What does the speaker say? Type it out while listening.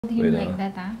Hold him like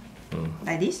that,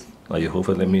 Like this? You hold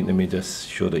first. Let me just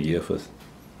show the ear first.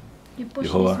 You push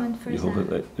You hold, this one first. You hold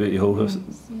first. Wait, you hold first.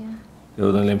 Yeah.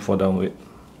 You don't let him fall down. Wait.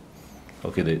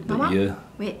 Okay, the ear.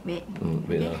 Wait. Wait.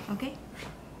 Okay.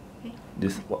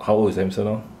 This. How old is hamster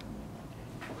now?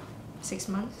 6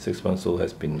 months. 6 months old,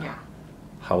 has been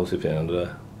housed with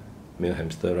another male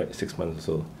hamster, right? 6 months or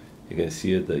so. You can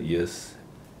see the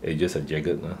edges are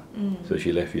jagged. So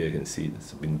she left ear, you can see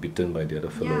it's been bitten by the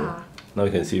other fellow. Yeah. Now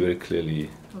you can see very clearly,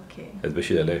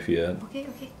 especially the left ear. Okay.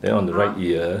 Then on the right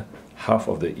ear, half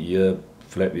of the ear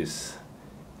flap is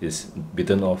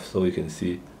bitten off, so you can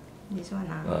see. This one.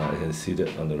 You can see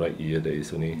that on the right ear there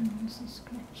is only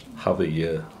half the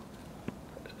ear,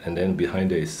 and then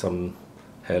behind there is some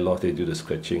hair loss. They do the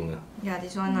scratching. Yeah,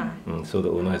 this one. So the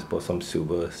owner has bought some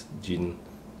silver gin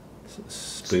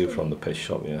spray from the pet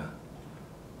shop. Yeah.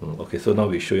 Okay, so now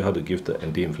we show you how to give the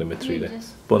anti-inflammatory.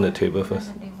 Put on the table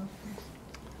first.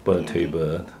 Put on the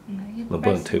table. No, put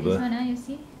on the table. This one, you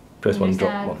see? Press one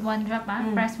drop. One drop.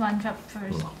 Press one drop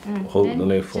first. Hold, then don't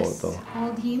let it fall just down.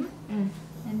 hold him and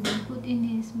then put in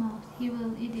his mouth. He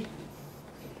will eat it.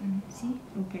 See?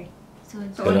 Okay. So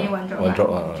it's only one drop. One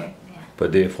drop. Yeah. Per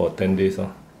day for 10 days.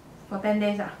 For 10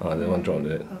 days. Then one drop like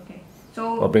that. Okay.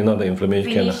 So bring down the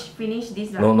inflammation. Finish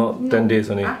this. No, not 10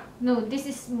 days only. No, this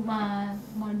is more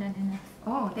than enough.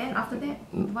 Oh, then after that,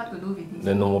 what to do with this?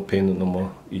 Then no more pain, no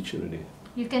more itch already.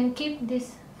 You can keep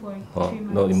this for 3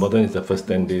 months. No, important is the first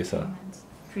 10 days.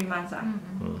 3 months.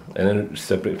 And then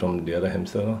separate from the other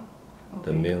hamster,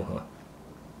 the male.